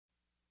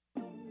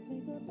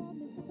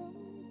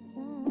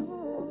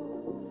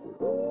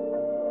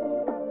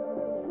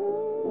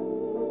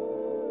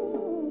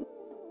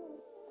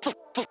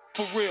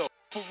For real,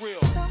 for real.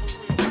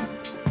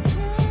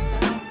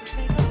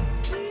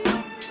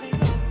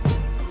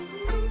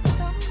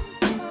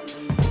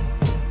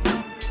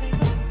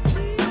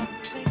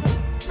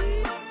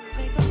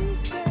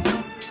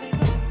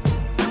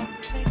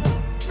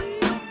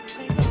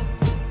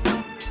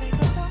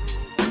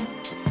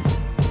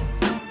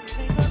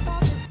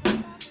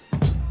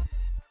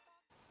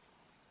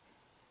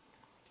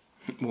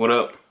 What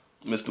up,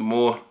 Mr.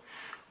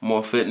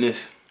 More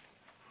Fitness?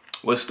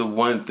 What's the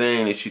one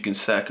thing that you can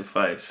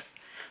sacrifice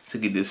to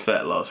get this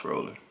fat loss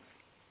rolling?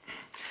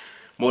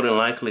 More than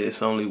likely,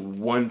 it's only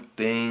one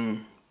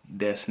thing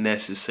that's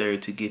necessary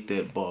to get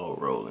that ball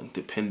rolling.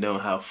 Depending on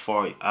how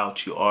far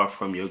out you are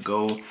from your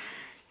goal,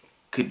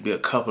 could be a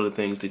couple of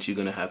things that you're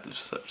gonna have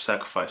to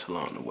sacrifice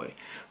along the way.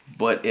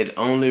 But it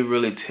only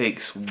really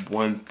takes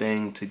one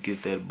thing to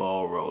get that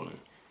ball rolling.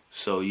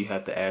 So you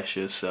have to ask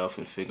yourself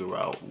and figure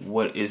out,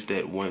 what is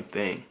that one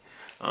thing?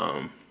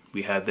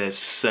 We have that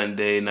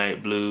Sunday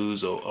night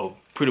blues, or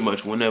pretty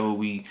much whenever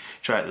we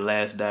tried the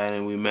last diet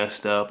and we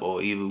messed up,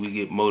 or either we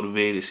get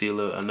motivated, see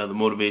another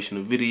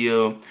motivational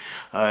video.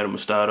 All right, I'm gonna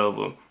start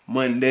over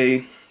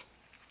Monday.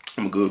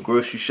 I'm gonna go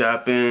grocery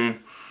shopping.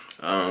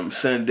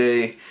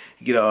 Sunday,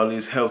 get all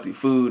this healthy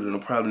food and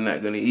I'm probably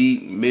not gonna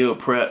eat, meal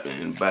prep,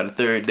 and by the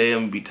third day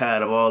I'm gonna be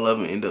tired of all of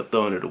them and end up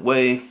throwing it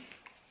away.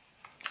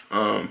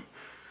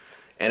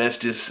 And that's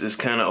just, it's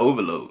kind of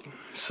overload.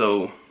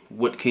 So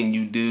what can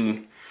you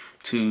do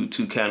to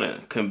kind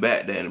of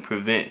combat that and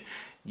prevent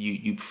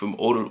you from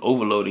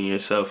overloading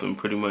yourself and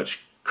pretty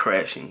much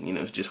crashing? You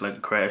know, it's just like a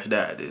crash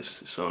diet.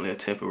 It's only a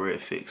temporary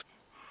fix.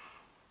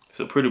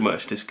 So pretty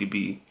much this could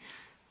be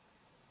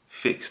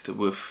fixed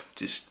with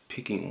just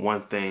picking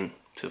one thing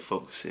to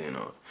focus in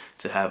on,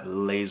 to have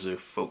laser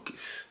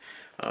focus.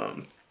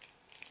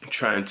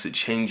 Trying to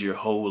change your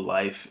whole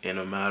life in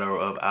a matter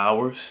of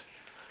hours,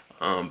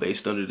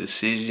 based on the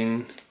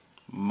decision,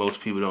 most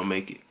people don't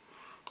make it.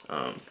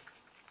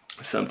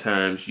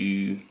 Sometimes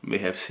you may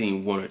have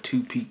seen one or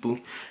two people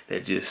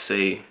that just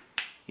say,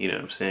 you know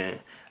what I'm saying,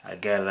 I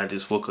got it, I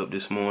just woke up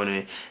this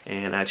morning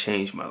and I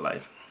changed my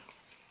life.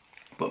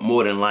 But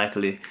more than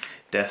likely,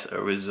 that's a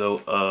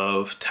result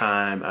of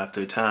time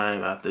after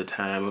time after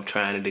time of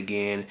trying it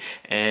again.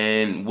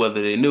 And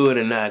whether they knew it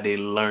or not, they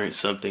learned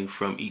something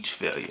from each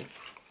failure.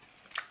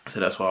 So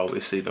that's why I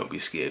always say don't be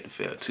scared to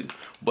fail too.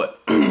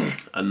 But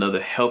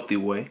another healthy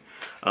way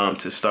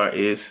to start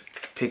is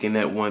picking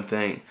that one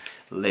thing.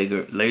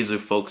 Laser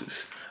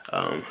focus.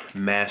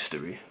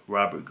 Mastery.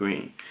 Robert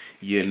Greene.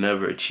 You'll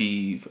never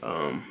achieve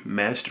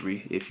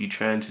mastery if you're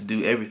trying to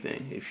do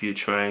everything. If you're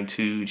trying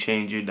to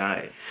change your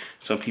diet.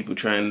 Some people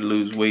trying to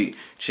lose weight,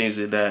 change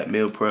their diet,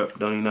 meal prep,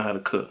 don't even know how to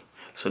cook.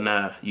 So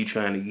now you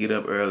trying to get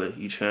up early,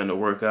 you trying to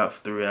work out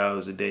for 3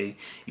 hours a day,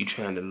 you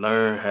trying to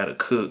learn how to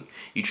cook,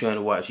 you trying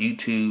to watch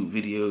YouTube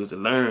videos to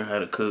learn how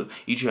to cook,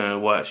 you trying to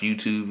watch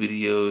YouTube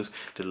videos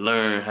to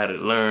learn how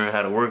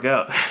to work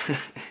out.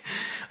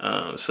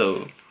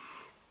 So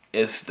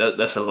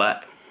that's a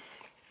lot.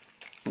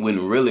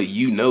 When really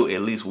you know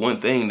at least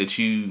one thing that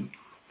you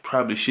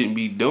probably shouldn't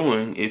be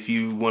doing if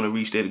you want to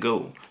reach that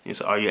goal. And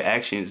so are your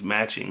actions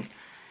matching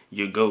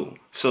your goal?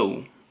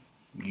 So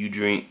you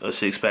drink a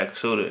 6-pack of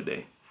soda a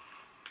day.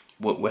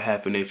 What would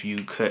happen if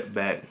you cut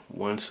back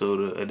 1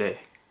 soda a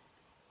day?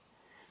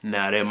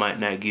 Now that might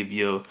not give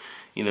you,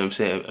 you know what I'm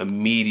saying,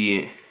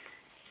 immediate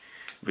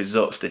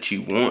results that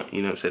you want.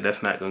 You know what I'm saying?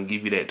 That's not gonna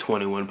give you that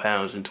 21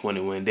 pounds in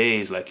 21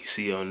 days like you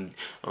see on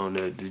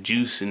the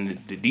juice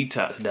and the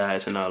detox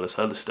diets and all this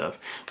other stuff.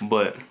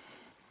 But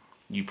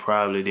you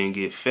probably didn't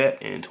get fat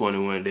in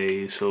 21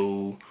 days,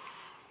 so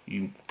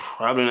you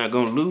probably not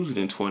gonna lose it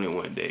in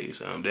 21 days.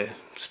 That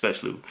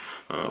especially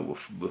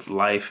with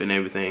life and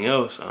everything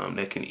else,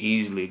 that can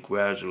easily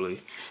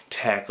gradually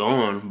tack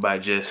on by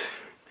just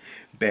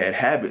bad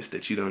habits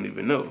that you don't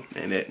even know.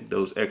 And that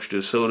those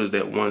extra sodas,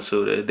 that 1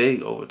 soda a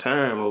day over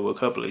time, over a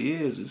couple of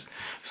years,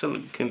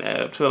 can add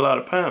up to a lot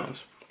of pounds.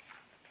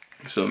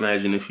 So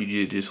imagine if you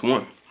did just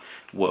one.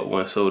 What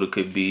 1 soda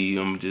could be,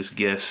 I'm gonna just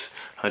guess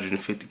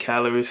 150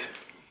 calories.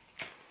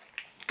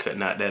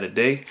 Cutting out that a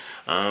day.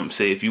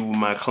 Say if you were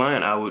my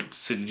client, I would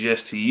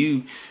suggest to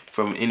you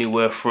from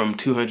anywhere from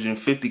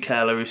 250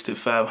 calories to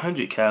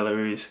 500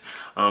 calories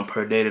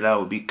per day that I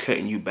would be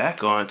cutting you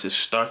back on to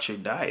start your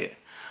diet.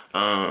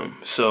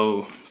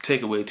 So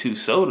take away 2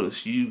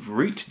 sodas, you've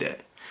reached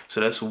that.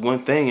 So that's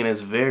one thing, and it's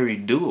very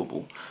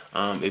doable.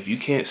 If you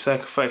can't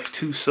sacrifice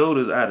 2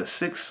 sodas out of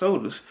 6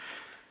 sodas,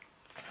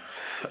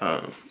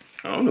 I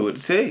don't know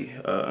what to tell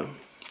you.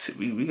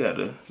 We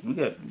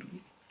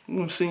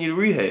gonna send you to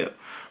rehab.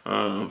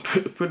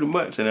 Pretty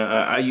much. And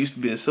I used to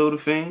be a soda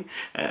fiend.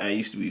 I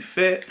used to be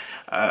fat.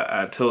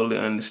 I totally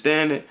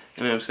understand it.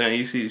 You know what I'm saying?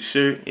 You see the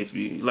shirt. If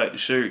you like the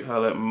shirt,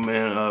 holler at my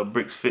man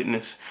Bricks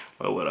Fitness,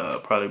 or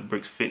what probably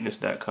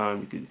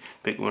bricksfitness.com. You could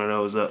pick one of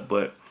those up.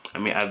 But I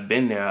mean, I've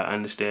been there. I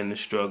understand the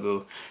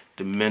struggle,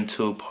 the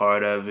mental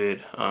part of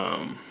it,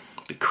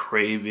 the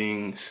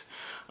cravings,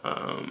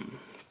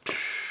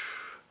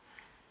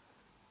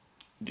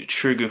 the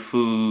trigger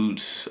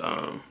foods,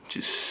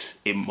 just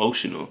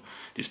emotional,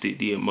 just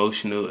the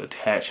emotional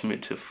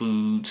attachment to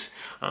foods.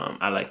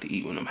 I like to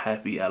eat when I'm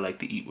happy. I like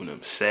to eat when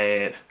I'm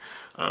sad.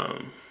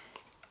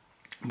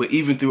 But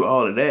even through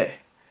all of that,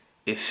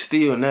 it's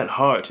still not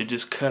hard to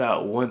just cut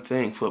out one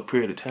thing for a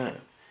period of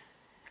time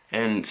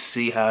and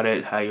see how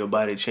your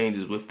body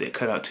changes with that.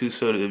 Cut out 2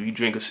 sodas. If you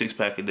drink a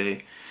 6-pack a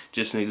day,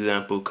 just an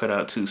example, cut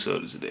out 2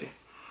 sodas a day.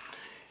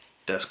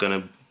 That's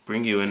gonna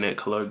bring you in that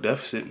caloric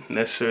deficit,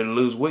 necessary to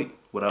lose weight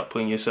without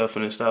putting yourself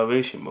in a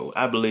starvation mode.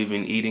 I believe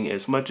in eating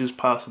as much as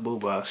possible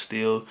while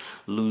still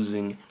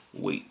losing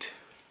weight.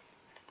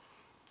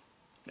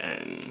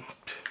 And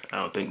I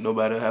don't think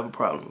nobody will have a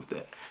problem with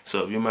that.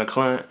 So if you're my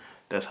client,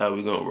 that's how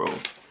we're gonna roll.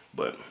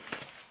 But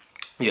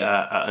yeah,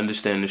 I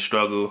understand the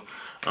struggle.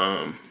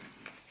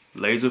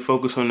 Laser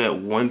focus on that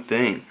one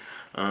thing.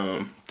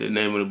 The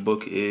name of the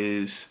book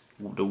is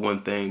The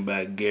One Thing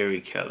by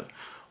Gary Keller.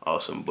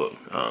 Awesome book.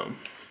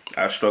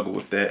 I struggle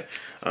with that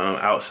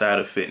outside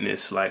of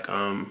fitness, like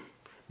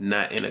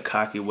not in a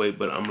cocky way,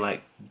 but I'm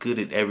like good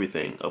at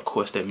everything. Of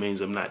course, that means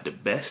I'm not the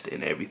best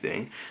in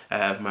everything. I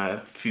have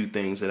my few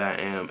things that I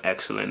am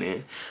excellent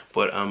in,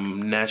 but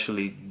I'm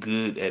naturally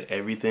good at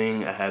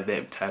everything. I have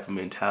that type of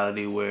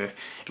mentality where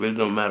it really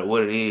don't matter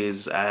what it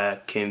is, I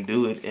can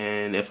do it.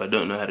 And if I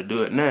don't know how to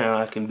do it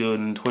now, I can do it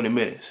in 20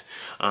 minutes.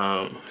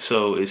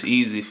 So it's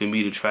easy for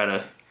me to try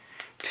to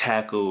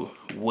tackle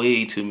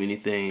way too many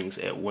things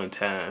at one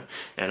time,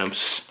 and I'm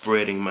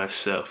spreading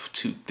myself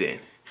too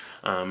thin.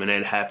 And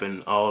that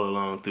happened all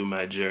along through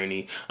my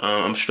journey.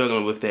 I'm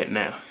struggling with that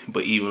now,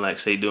 but even like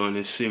say doing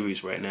this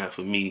series right now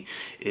for me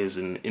is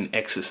an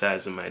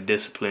exercise in my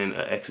discipline,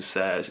 an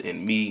exercise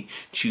in me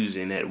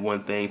choosing that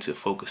one thing to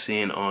focus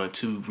in on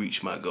to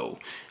reach my goal.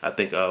 I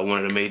think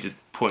one of the major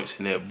points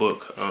in that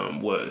book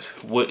was,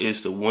 what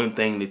is the one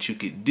thing that you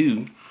could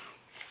do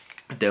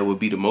that would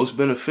be the most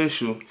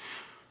beneficial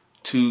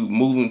to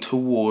moving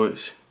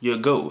towards your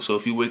goal? So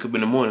if you wake up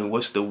in the morning,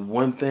 what's the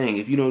one thing,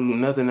 if you don't do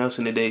nothing else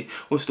in the day,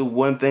 what's the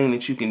one thing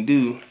that you can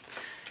do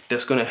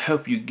that's going to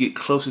help you get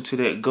closer to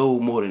that goal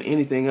more than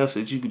anything else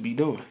that you could be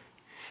doing?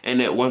 And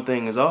that one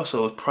thing is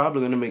also probably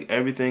going to make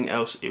everything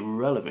else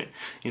irrelevant.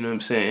 You know what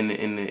I'm saying?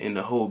 In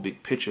the whole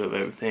big picture of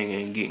everything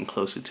and getting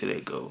closer to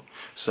that goal.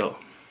 So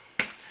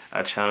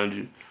I challenge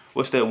you.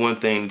 What's that one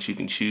thing that you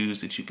can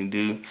choose, that you can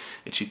do,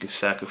 that you can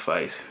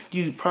sacrifice?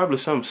 You probably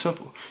something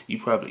simple. You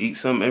probably eat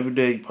something every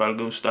day. You probably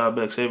go to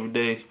Starbucks every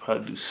day. You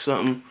probably do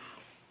something.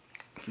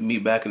 For me,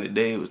 back in the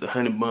day, it was the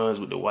honey buns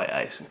with the white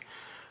icing.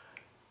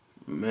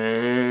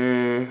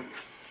 Man,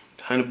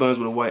 honey buns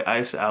with the white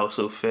icing, I was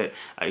so fat,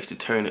 I used to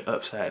turn it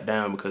upside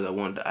down because I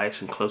wanted the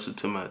icing closer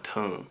to my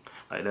tongue.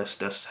 Like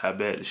that's how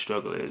bad the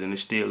struggle is, and it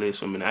still is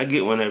for me. I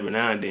get one every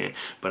now and then,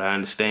 but I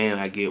understand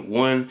I get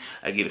one.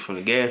 I get it from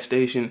the gas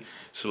station,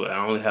 so I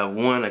only have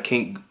one. I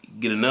can't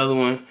get another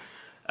one.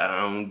 I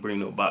don't bring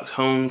no box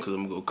home because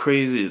I'm gonna go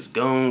crazy. It's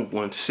gone,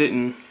 one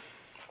sitting.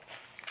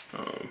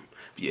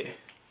 Yeah,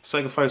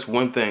 sacrifice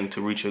one thing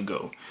to reach your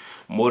goal.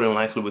 More than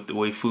likely, with the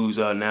way foods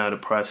are now, the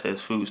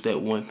processed foods,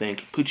 that one thing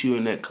can put you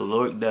in that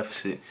caloric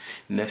deficit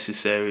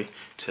necessary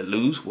to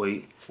lose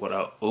weight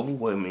without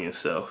overwhelming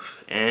yourself,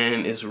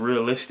 and it's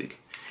realistic.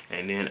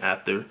 And then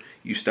after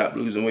you stop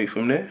losing weight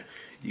from there,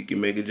 you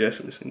can make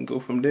adjustments and go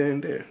from there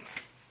and there.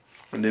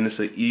 And then it's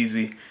an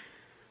easy,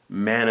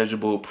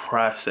 manageable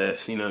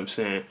process, you know what I'm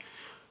saying,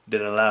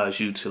 that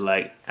allows you to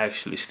like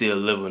actually still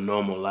live a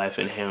normal life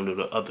and handle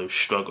the other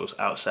struggles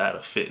outside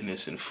of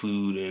fitness and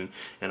food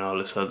and all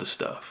this other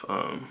stuff.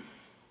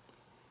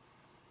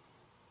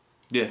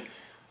 Yeah,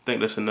 I think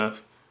that's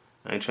enough.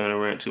 I ain't trying to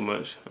rant too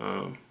much.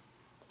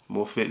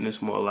 More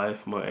fitness, more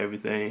life, more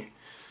everything.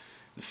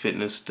 The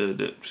fitness,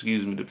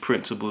 the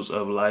principles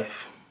of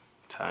life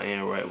tie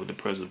in right with the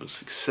principles of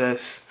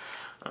success.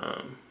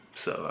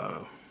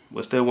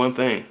 What's that one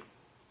thing?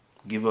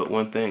 Give up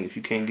one thing. If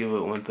you can't give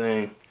up one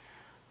thing,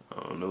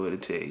 I don't know what to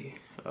tell you.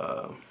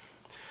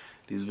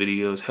 These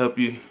videos help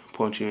you,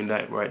 point you in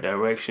that right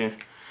direction.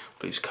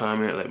 Please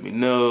comment, let me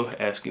know,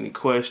 ask any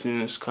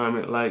questions,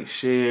 comment, like,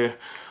 share,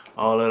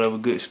 all that other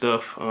good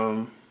stuff.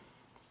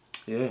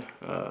 Yeah,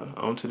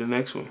 on to the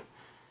next one.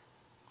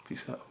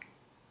 Peace out.